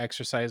for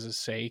exercise's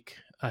sake.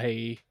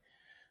 I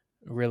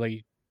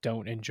really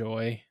don't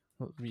enjoy,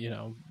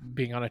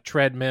 being on a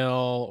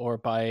treadmill or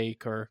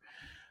bike or,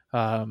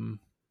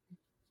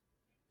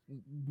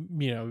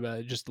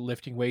 just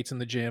lifting weights in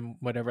the gym,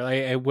 whatever.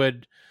 I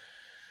would,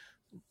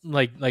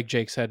 like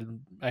Jake said,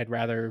 I'd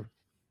rather,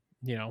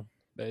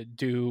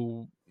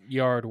 do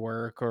yard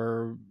work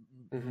or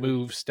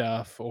move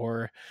stuff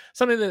or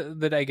something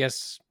that I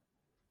guess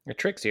it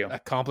tricks you,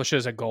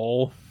 accomplishes a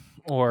goal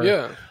or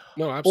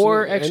No, absolutely.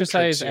 Or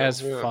exercise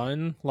as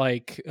fun.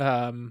 Like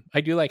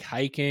I do like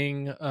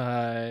hiking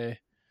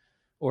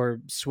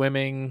or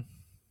swimming.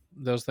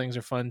 Those things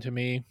are fun to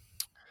me.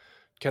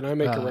 Can I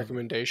make a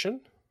recommendation?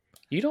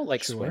 You don't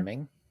like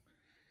swimming.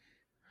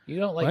 You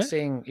don't like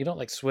you don't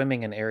like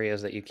swimming in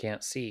areas that you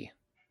can't see.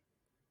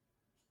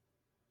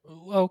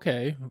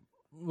 Okay.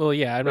 Well,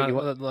 yeah, I'm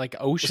not like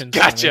ocean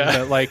gotcha. swimming,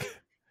 but like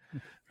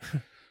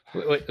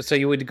so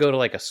you would go to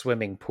like a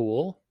swimming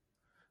pool?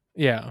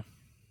 Yeah.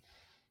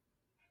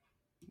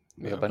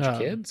 With a bunch of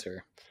kids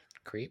or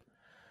creep?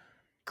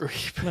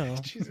 Creep. No.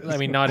 I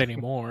mean, not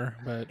anymore,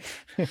 but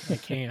I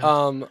can't.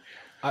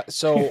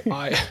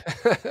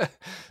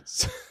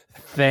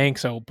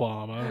 Thanks,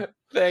 Obama.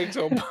 Thanks,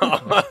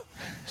 Obama.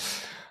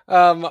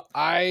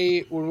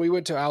 When we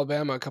went to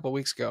Alabama a couple of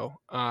weeks ago,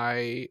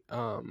 I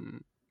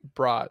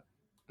brought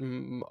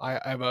I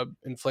have a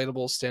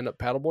inflatable stand-up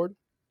paddleboard,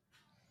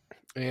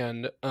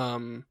 and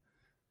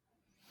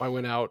I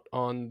went out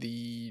on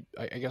the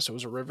I guess it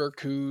was a river,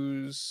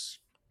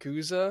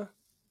 Coosa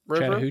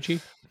River,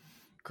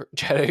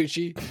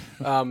 Chattahoochee,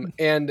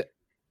 and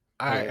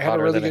I had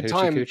a really good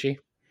time.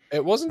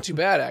 It wasn't too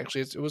bad,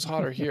 actually. It was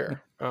hotter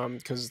here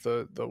because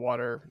the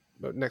water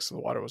next to the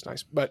water was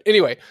nice. But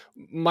anyway,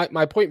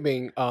 my point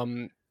being,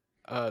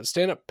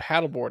 stand-up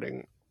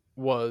paddleboarding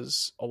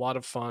was a lot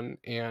of fun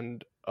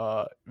and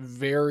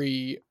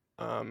very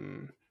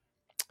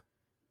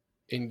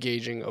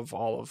engaging of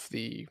all of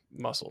the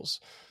muscles.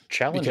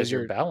 Challenges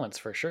your balance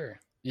for sure.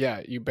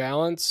 Yeah, you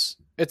balance.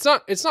 It's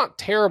not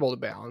terrible to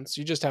balance.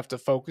 You just have to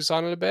focus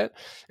on it a bit,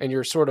 and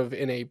you're sort of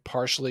in a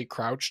partially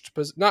crouched,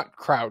 not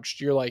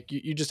crouched. You're like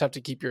you just have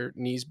to keep your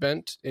knees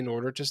bent in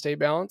order to stay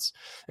balanced,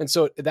 and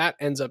so that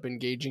ends up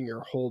engaging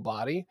your whole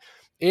body,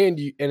 and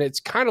it's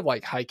kind of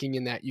like hiking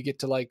in that you get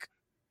to like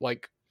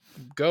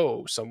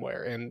go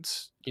somewhere, and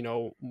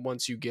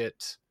once you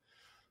get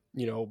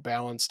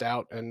balanced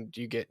out and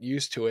you get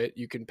used to it,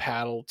 you can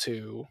paddle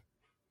to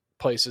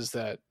places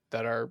that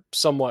are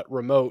somewhat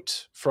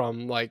remote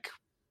from like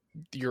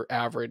your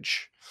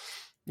average,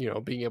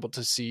 being able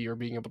to see or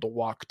being able to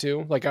walk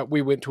to. Like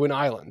we went to an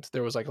island.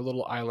 There was like a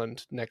little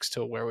island next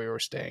to where we were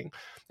staying,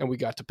 and we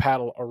got to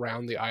paddle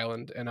around the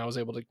island, and I was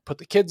able to put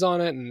the kids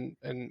on it.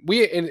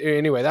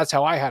 Anyway, that's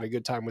how I had a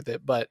good time with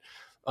it. But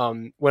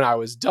when I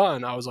was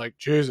done, I was like,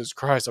 Jesus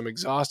Christ, I'm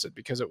exhausted,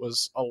 because it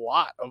was a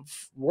lot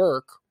of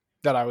work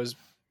that I was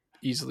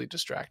easily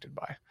distracted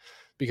by.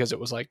 Because it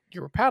was like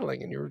you were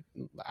paddling and you were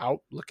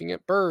out looking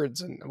at birds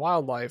and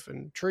wildlife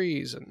and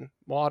trees and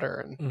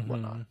water and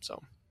whatnot.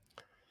 So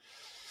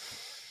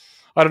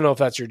I don't know if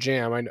that's your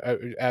jam.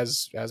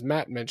 As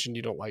Matt mentioned,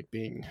 you don't like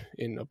being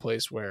in a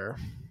place where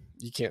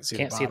you can't see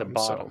the bottom.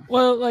 So,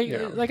 well,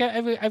 like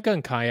I've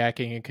gone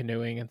kayaking and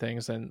canoeing and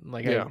things, and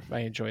like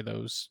I enjoy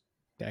those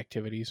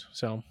activities.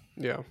 So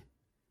yeah.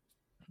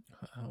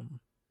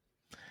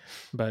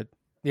 But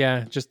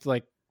yeah, just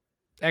like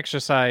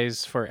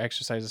exercise for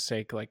exercise's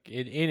sake, like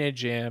in a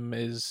gym it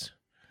is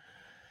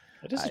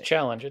a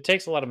challenge. It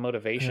takes a lot of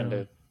motivation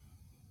to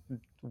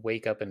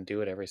wake up and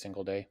do it every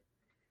single day.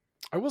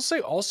 I will say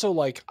also,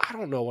 like, I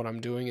don't know what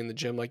I'm doing in the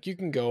gym. Like, you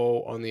can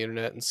go on the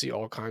internet and see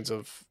all kinds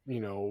of,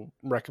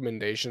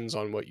 recommendations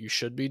on what you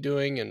should be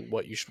doing and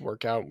what you should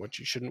work out and what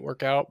you shouldn't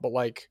work out. But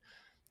like,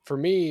 for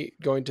me,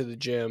 going to the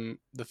gym,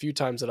 the few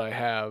times that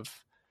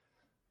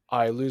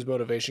I lose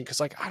motivation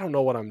because like I don't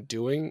know what I'm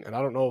doing, and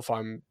I don't know if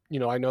I'm,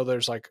 I know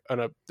there's like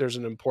there's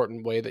an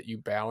important way that you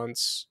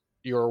balance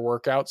your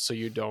workouts so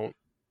you don't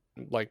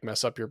like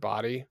mess up your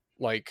body.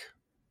 Like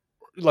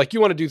you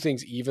want to do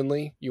things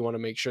evenly. You want to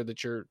make sure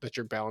that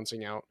you're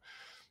balancing out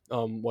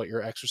what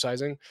you're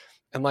exercising,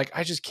 and like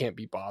I just can't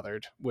be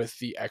bothered with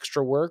the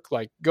extra work.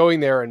 Like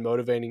going there and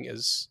motivating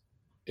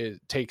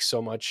it takes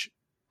so much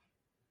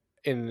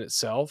in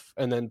itself,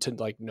 and then to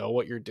like know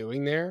what you're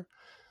doing there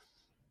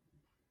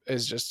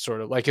is just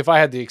sort of like, if I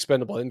had the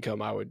expendable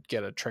income, I would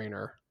get a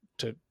trainer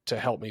to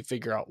help me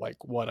figure out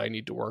like what I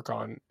need to work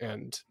on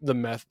and the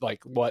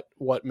like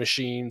what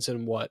machines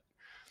and what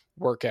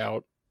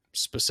workout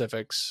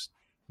specifics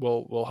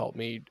will help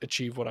me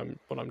achieve what I'm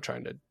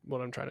trying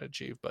to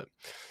achieve. But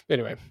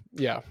anyway,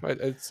 yeah,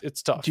 it's tough.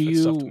 It's tough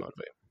to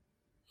motivate.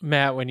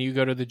 Matt, when you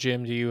go to the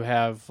gym, do you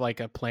have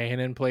like a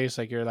plan in place?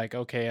 Like you're like,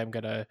 okay, I'm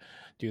going to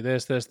do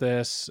this,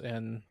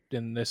 and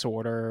in this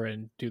order,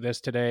 and do this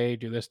today,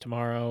 do this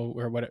tomorrow,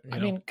 or what? I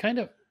mean, kind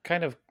of.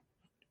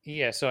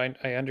 Yeah. So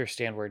I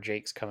understand where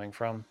Jake's coming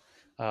from.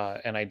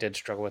 And I did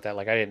struggle with that.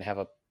 Like I didn't have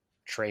a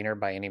trainer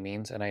by any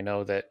means. And I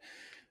know that,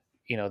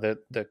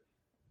 the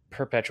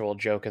perpetual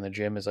joke in the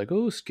gym is like,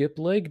 oh, skip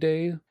leg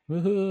day,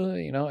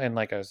 and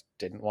like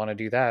didn't want to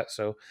do that.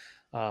 So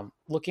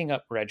looking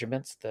up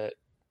regiments that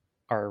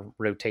are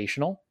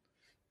rotational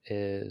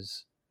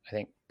is, I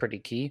think, pretty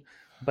key.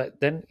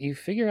 But then you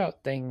figure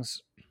out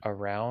things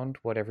around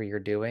whatever you're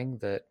doing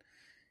that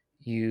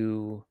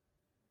you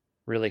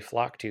really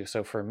flock to.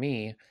 So for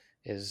me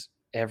is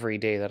every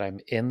day that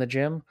I'm in the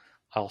gym,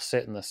 I'll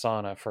sit in the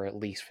sauna for at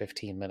least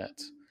 15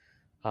 minutes.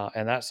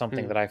 And that's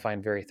something that I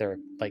find very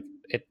like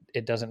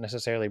it doesn't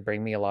necessarily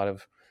bring me a lot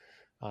of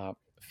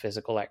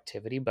physical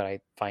activity, but I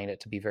find it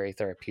to be very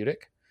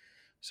therapeutic.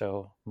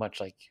 So much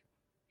like,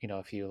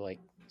 if you like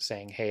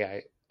saying,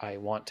 hey, I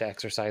want to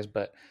exercise,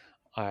 but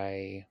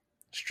I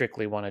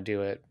strictly want to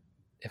do it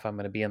if I'm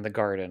going to be in the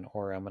garden,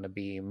 or I'm going to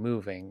be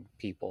moving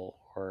people,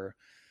 or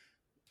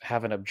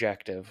have an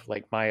objective.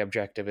 Like my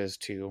objective is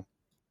to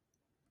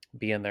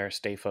be in there,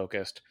 stay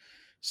focused,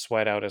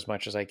 sweat out as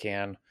much as I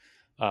can.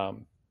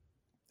 And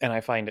I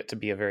find it to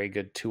be a very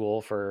good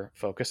tool for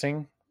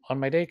focusing on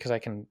my day, because I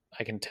can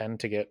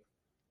tend to get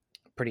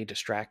pretty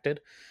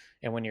distracted.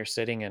 And when you're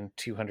sitting in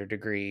 200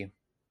 degree,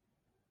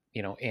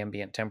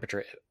 ambient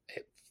temperature,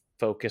 it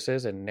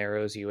focuses and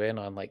narrows you in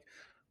on like,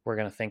 we're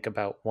going to think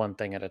about one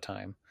thing at a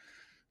time.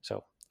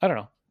 So I don't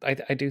know.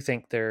 I do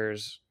think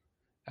there's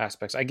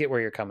aspects. I get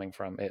where you're coming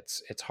from.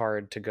 It's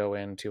hard to go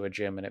into a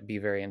gym and it be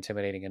very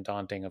intimidating and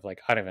daunting of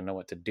like, I don't even know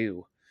what to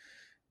do.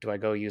 Do I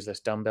go use this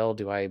dumbbell?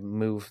 Do I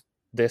move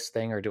this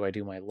thing, or do I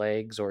do my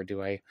legs, or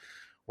do I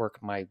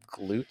work my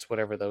glutes,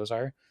 whatever those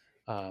are?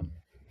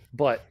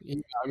 But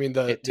I mean,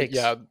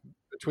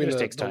 between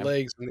the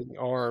legs and the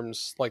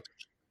arms, like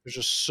there's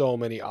just so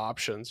many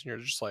options. And you're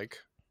just like,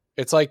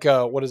 it's like,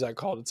 what is that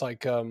called? It's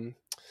like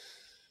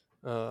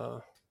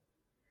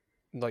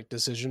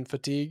decision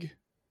fatigue.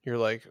 You're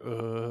like,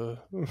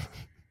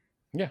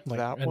 yeah, like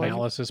that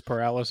analysis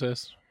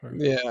paralysis.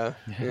 Yeah.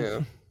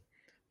 I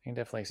can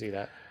definitely see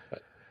that.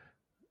 But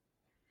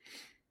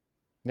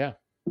yeah.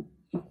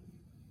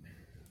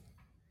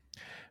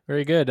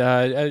 Very good.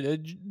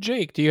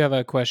 Jake, do you have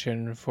a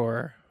question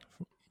for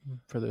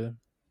the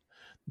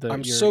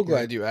I'm so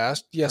glad you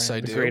asked. Yes, I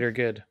do. The greater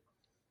good.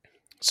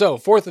 So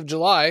 4th of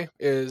July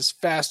is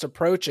fast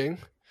approaching.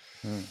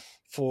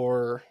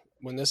 For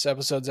when this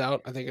episode's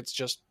out. I think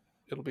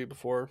it'll be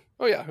before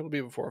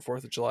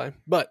 4th of July.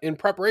 But in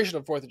preparation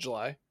of 4th of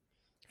July,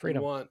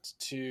 freedom. You want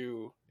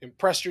to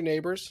impress your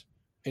neighbors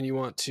and you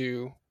want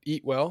to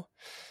eat well.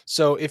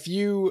 So if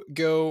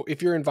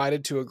you're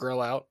invited to a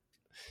grill out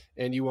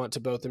and you want to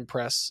both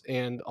impress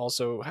and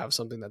also have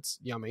something that's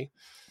yummy,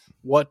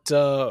 what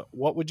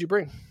would you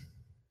bring,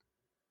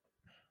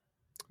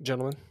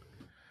 gentlemen?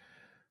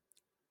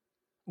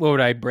 What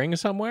would I bring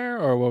somewhere,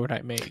 or what would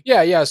I make?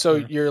 Yeah. So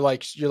you're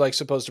like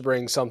supposed to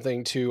bring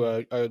something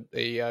to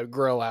a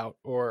grill out,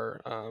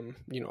 or a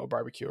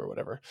barbecue or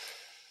whatever,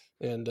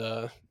 and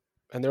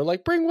they're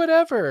like, bring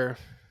whatever,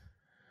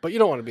 but you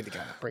don't want to be the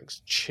guy that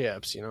brings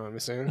chips. You know what I'm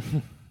saying?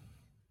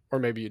 Or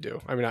maybe you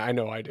do. I mean, I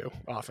know I do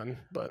often,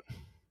 but.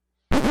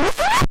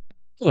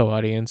 Hello,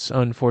 audience.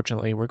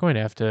 Unfortunately, we're going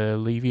to have to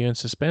leave you in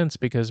suspense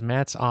because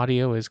Matt's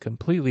audio is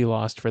completely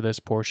lost for this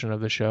portion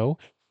of the show.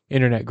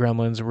 Internet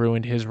gremlins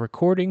ruined his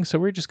recording, so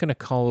we're just going to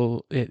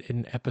call it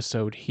an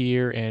episode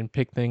here and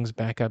pick things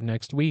back up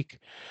next week.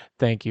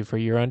 Thank you for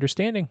your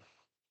understanding.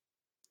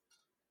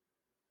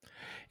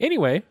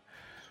 Anyway,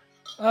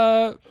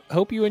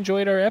 hope you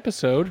enjoyed our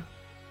episode.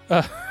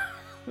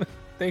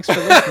 Thanks for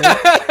listening.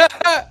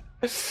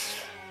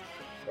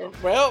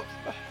 Well,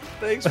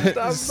 thanks for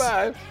stopping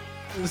by.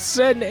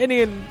 Send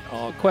any and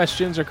all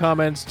questions or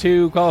comments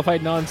to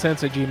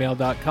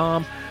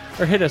qualifiednonsense@gmail.com.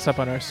 or hit us up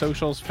on our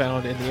socials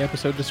found in the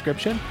episode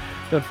description.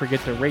 Don't forget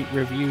to rate,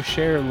 review,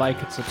 share,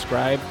 like, and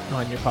subscribe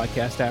on your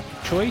podcast app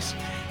of choice.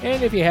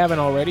 And if you haven't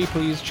already,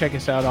 please check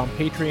us out on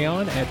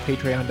Patreon at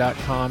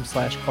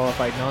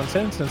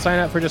patreon.com/qualifiednonsense and sign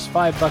up for just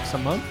 $5 a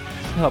month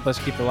to help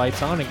us keep the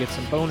lights on and get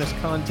some bonus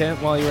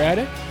content while you're at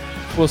it.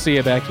 We'll see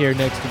you back here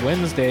next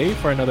Wednesday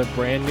for another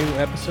brand new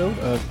episode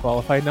of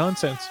Qualified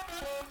Nonsense.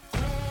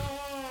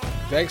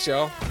 Thanks,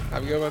 y'all.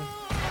 Have a good one.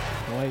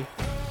 Bye.